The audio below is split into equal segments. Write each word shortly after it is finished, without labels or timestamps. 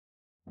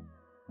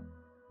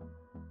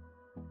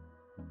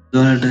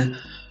ඔයාලට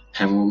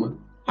හැමෝම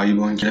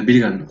අයිබෝන් කියලා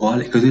පිළිගන්න.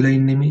 ඔයාලා එකතු වෙලා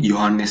ඉන්නේ මේ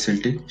යොහන්නෙස්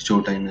වලට ෂෝ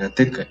ටයිම් එකත්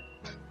එක්කයි.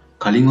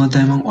 කලින්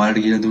වතාවේ මම ඔයාලට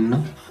කියලා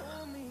දුන්නා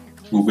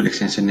Google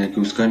extension එක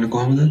use කරන්න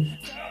කොහොමද?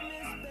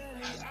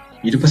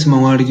 ඊට පස්සේ මම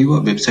ඔයාලට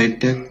කිව්වා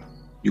වෙබ්සයිට් එකක්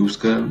use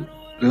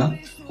කරලා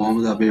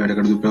කොහොමද අපේ වැඩ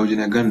කටයුතු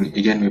ප්‍රයෝජනයක් ගන්න. ඒ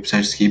කියන්නේ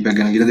වෙබ්සයිට්ස් කීපයක්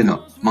ගැන කියලා දෙනවා.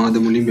 මම අද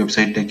මුලින්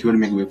වෙබ්සයිට් එකක්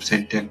කිව්වට මේක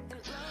වෙබ්සයිට් එකක්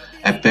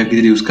ඇප් එකක්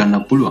විදිහට use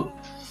කරන්නත් පුළුවන්.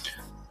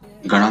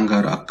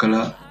 ගණන්කාර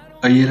අක්කලා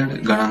අයියලාට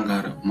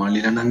ගණන්කාර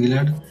මල්ලිලා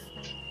නංගිලාට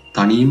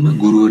තනියම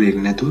ගුරුවරයෙක්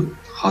නැතුව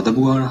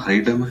හදපු ගාන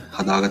හරියටම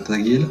හදාගත්තද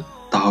කියලා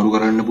තහවුරු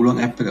කරන්න පුළුවන්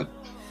ඇප් එකක්.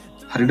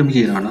 හරියටම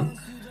කියනවා නම්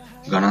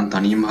ගණන්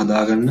තනියම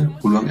හදාගන්න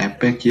පුළුවන්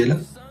ඇප් එකක් කියලා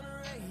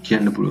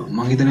කියන්න පුළුවන්. මම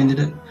හිතන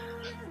විදිහට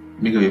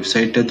මේක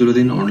වෙබ්සයිට් එක තුළ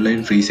තියෙන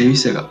ඔන්ලයින් ෆ්‍රී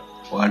සර්විස් එකක්.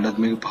 ඔයාලටත්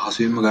මේක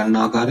පහසුවෙන්ම ගන්න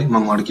ආකාරය මම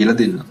ඔයාලට කියලා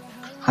දෙන්නම්.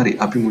 හරි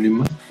අපි මුලින්ම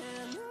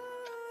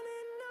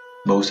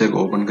browser එක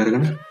ඕපන්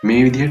කරගෙන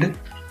මේ විදිහට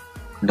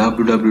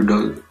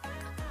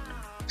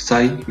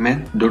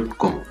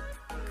www.cymath.com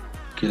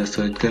කියලා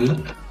සර්ච් කරලා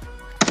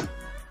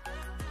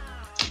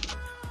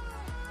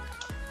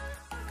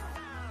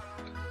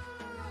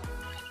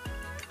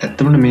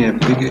ඇත්තම මේ ඇප්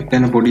එක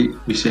ගැන පොඩි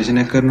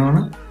විශ්ලේෂණයක් කරනවා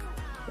නම්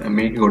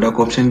මේක ගොඩක්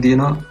ඔප්ෂන්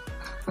තියෙනවා.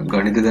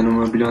 ගණිත දැනුම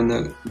පිළිබඳ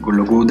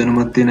ලොකු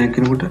දැනුමක් තියෙන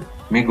කෙනෙකුට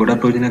මේ ගොඩක්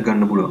ප්‍රයෝජනයක්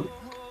ගන්න පුළුවන්.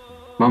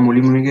 මම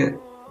මුලින්ම මේක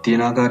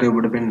තියෙන ආකාරය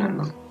ඔබට පෙන්නන්නම්.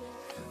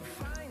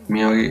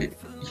 මේ වගේ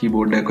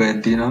කීබෝඩ් එකක් ඔයත්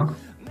තියෙනවා.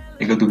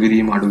 එකතු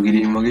කිරීම අඩු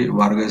කිරීම වගේ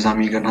වර්ග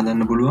සමීකරණ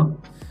හදන්න පුළුවන්.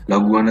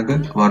 ලඝු ගණක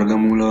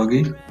වර්ගමූල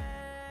වගේ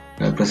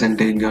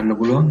ප්‍රසන්ටේජ් ගන්න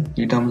පුළුවන්.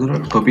 ඊට අමතරව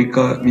ටොපික්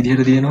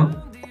විදිහට තියෙනවා.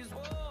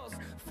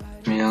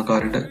 මේ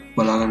ආකාරයට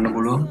බලා ගන්න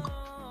පුළුවන්.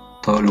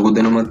 තව ලොකු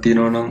දැනුමක්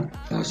තියෙනවා නම්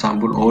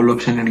සම්පූර්ණ ඕල්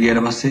ඔප්ෂන් එකට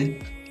ගියාට පස්සේ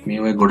මේ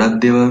වගේ ගොඩක්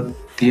දේවල්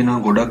තියෙනවා.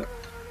 ගොඩක්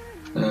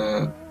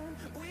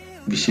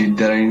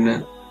විශ්වවිද්‍යාලයේ ඉන්න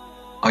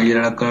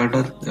අයියලා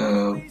කාටත්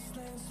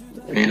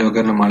ඒලෝ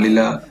කරන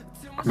මල්ලිලා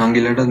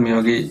නංගිලාටත් මේ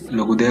වගේ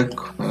ලොකු දෙයක්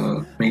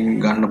මේක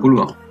ගන්න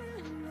පුළුවන්.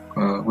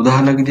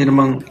 උදාහරණයක් විදිහට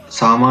මම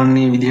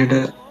සාමාන්‍ය විදිහට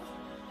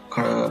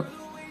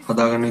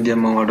හදාගන්න විදිහ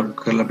මම ඔයාලට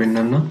කරලා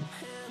පෙන්නන්නම්.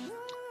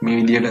 මේ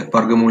විදිහට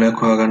වර්ගමූලයක්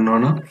හොයාගන්නවා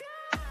නම්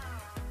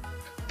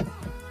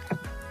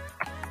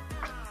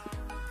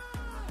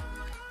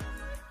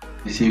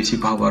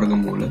 25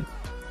 වර්ගමූල ඒ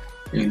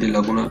විදිහට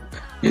ලකුණ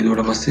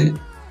යෙදුවට පස්සේ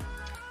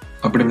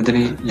අපිට මෙතන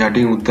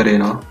යටින් උත්තරේ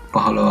එනවා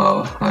 15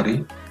 ආවා. හරි.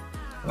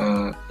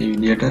 මේ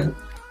විදිහට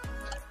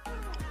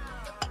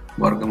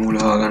වර්ගමූල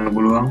හොයාගන්න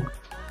පුළුවන්.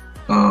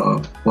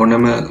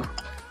 ඕනෑම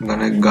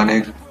ගණය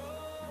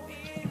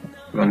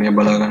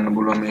බලා ගන්න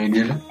පුළුවන් මේ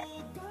විදිහට.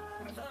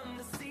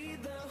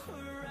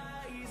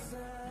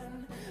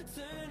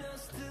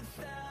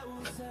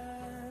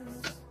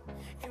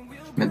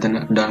 මෙතන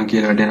done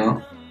කියලා වැටෙනවා.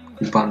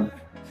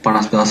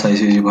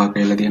 50625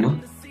 කියලා තියෙනවා.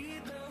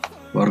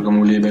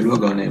 වර්ගමූලය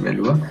බැලුවා, ගණය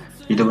බැලුවා.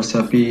 ඊට පස්සේ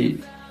අපි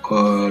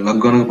ලඝු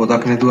ගණක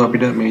පොතක් නැතුව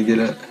අපිට මේ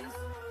විදිහට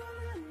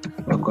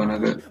ලඝු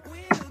ගණක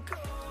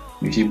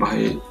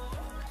 25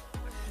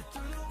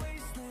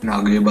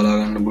 නාගය බලා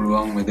ගන්න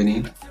පුළුවන්.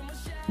 මෙතනින්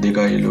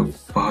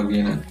 2.5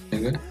 කියන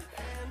එක.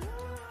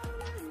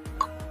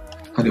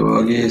 හරි ඔය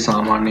වගේ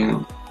සාමාන්‍ය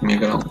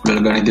මේක උඩල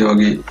ගණිතය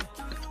වගේ.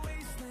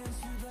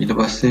 ඊට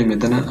පස්සේ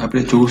මෙතන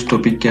අපිට choose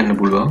topic කියන්න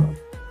පුළුවන්.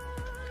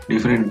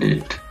 different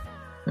date.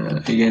 ඒ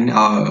කියන්නේ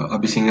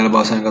අපි සිංහල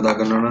භාෂාවෙන් කතා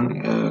කරනවා නම්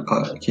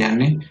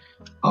කියන්නේ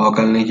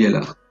අවකලනය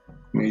කියලා.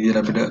 මේ විදිහට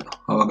අපිට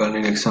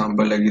අවකලනයේ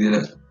එක්සැම්පල් එකක්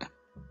විදිහට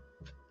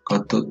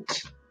ගත්තොත්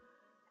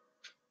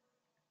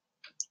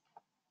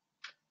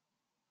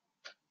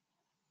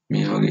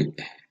මේ වගේ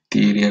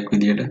තීරයක්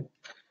විදිහට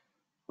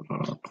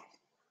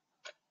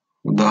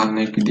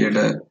උදාහරණයක් විදිහට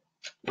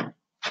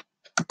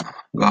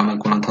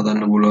ගානක් උනත්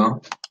හදන්න පුළුවන්.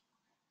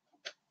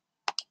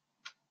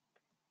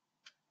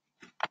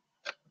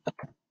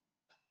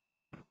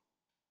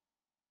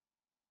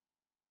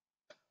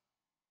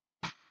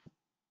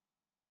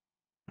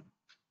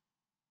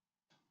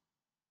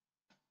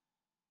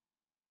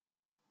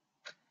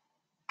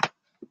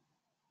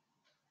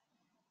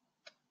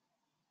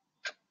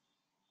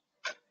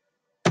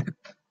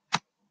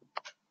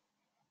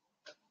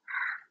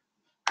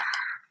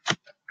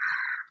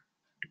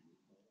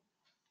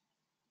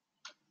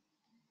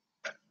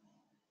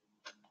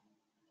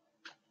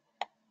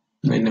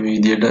 මෙන්න මේ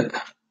විදිහට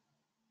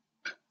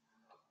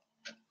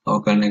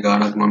අවකලනයේ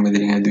ගානක් මම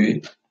මෙතන හැදුවේ.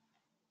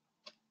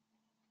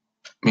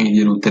 මේ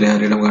විදිහට උත්තරය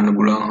හරියටම ගන්න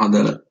පුළුවන්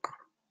හදලා.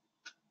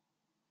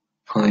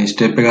 හරි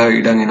ස්ටෙප් එක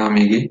ඊටන් එනවා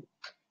මේකේ.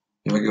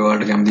 ඒ වගේ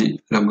ඔයාලට කැමති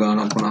ලබ්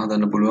ගානක් වුණා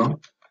හදන්න පුළුවන්.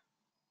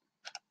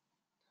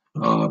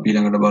 අපි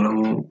ඊළඟට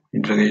බලමු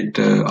ඉන්ටර්ගේට්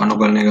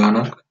අනුකලනයේ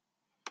ගානක්.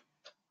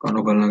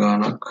 අනුකලන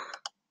ගානක්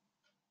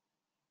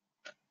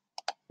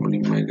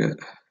මුලින්ම මේක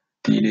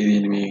තීරේ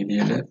තියෙන මේ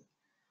විදිහට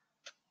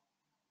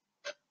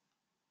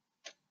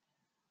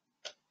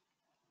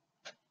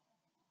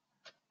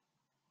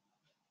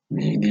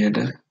මේ විදිහට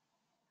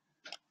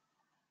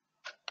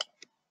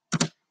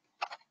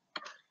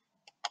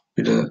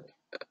පිට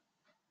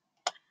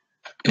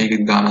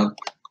ඒකේ ගානක්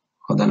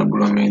හදන්න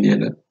පුළුවන් මේ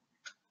විදිහට.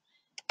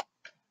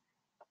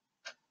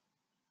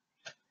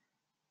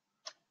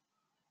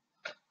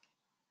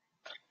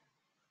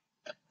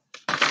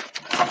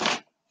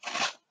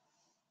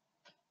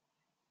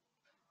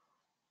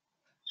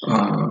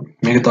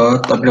 මේක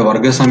තවත් අපිට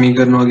වර්ග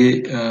සමීකරණ වගේ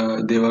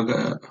දේවල්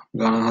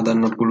ගණන්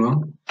හදන්න පුළුවන්.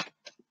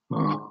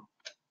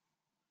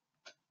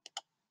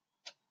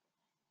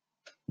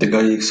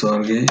 2x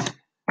වර්ගයේ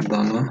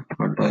ධන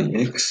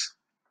 8x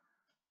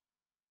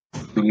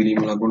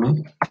සුගිරීම ලකුණ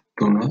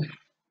 3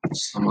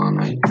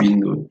 සමානයි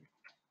 0.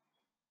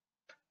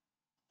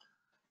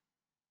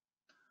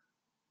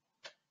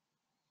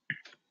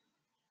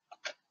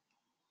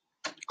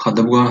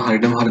 හදපු ගමන්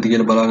හරියටම හරිද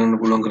කියලා බලා ගන්න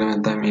පුළුවන්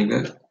ක්‍රමයක් තමයි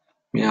මේක.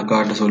 මේ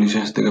ආකාරයට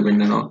සොලියුෂන්ස් දෙක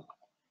පෙන්නනවා.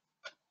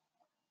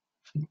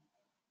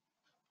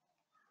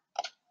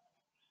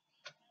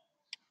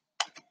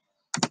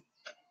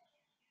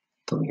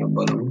 තව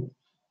බලමු.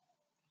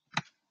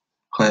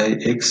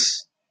 6x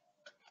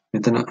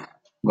මෙතන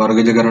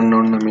වර්ගජ කරන්න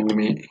ඕන නම් මෙන්න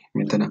මේ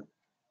මෙතන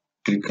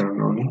ක්ලික්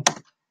කරන්න ඕනේ.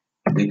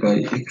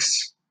 2x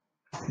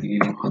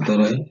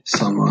 4යි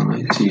සමානයි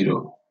 0.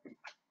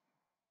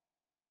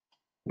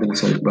 then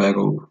side back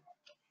out.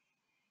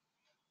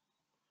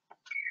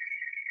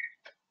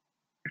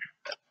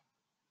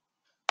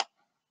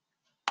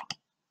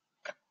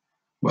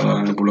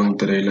 බලන්න පුළුවන්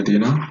උත්තරය එලා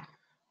තියෙනවා.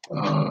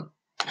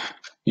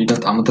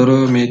 ඊටත්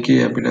අමතරව මේකේ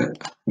අපිට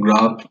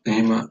graph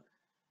එහෙම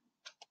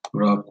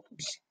graph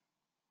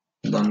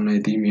දන්න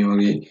ඉතින් මේ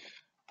වගේ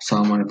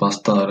සාමාන්‍ය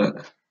ප්‍රස්ථාර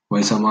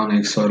y සමාන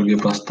x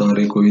වර්ගයේ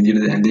ප්‍රස්ථාරය කොයි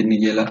විදිහටද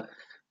ඇඳෙන්නේ කියලා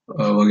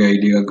වගේ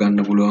අයිඩියා එකක්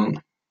ගන්න පුළුවන්.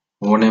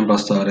 ඕනෑම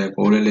ප්‍රස්ථාරයක්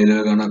ඕලෙල්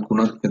එළවල ගණක්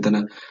වුණත් මෙතන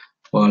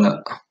ඔයාලා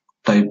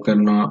ටයිප්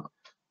කරනවා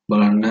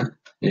බලන්න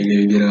ඒකේ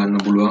විදිහට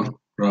ගන්න පුළුවන්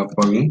graph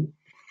වගේ.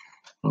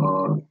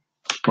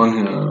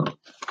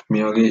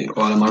 මේ වගේ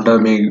ඔයාලා මට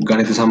මේ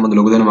ගණිත සම්බන්ධ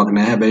ලොකු දැනුමක්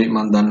නැහැ. හැබැයි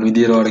මම දන්න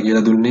විදිහට ඔයාලට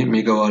කියලා දුන්නේ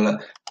මේක ඔයාලා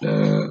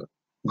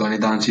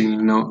ගණිතාංශයෙන්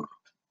ඉන්න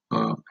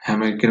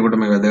හැම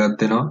කෙනෙකුටම මේක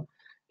වැදගත් වෙනවා.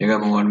 ඒක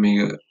මම ඔයාලට මේක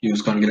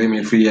යූස් කරන්න කියලා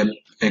මේ ෆ්‍රී ඇප්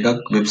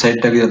එකක්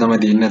වෙබ්සයිට් එකක තමයි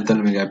තියෙන්නේ.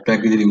 නැත්නම් මේක ඇප්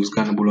එකක් විදිහට යූස්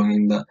කරන්න පුළුවන්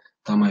හින්දා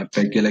තමයි ඇප්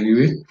එක කියලා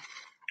කිව්වේ.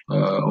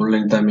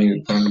 ඔන්ලයින් තමයි මේක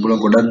කරන්න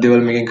පුළුවන්. ගොඩක්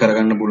දේවල් මේකෙන්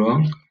කරගන්න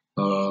පුළුවන්.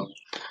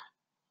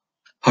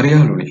 හරි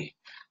යාළුවනේ.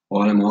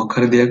 ඔයාලා මොකක්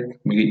හරි දෙයක්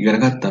මේක ඉගෙන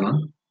ගත්තා නම්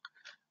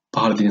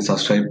පහළ තියෙන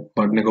subscribe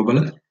button එක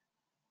ඔබලා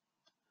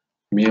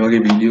මේ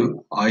වගේ වීඩියෝ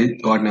ආයෙත්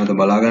ඔයාලට නැවත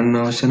බලා ගන්න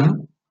අවශ්‍ය නම්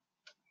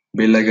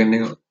bell icon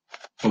එක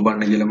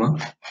ඔබන්න කියලා මම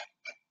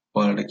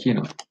ඔයාලට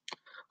කියනවා.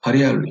 හරි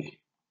යාළුවනේ.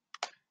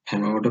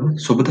 හැමෝටම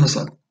සුබ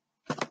දවසක්.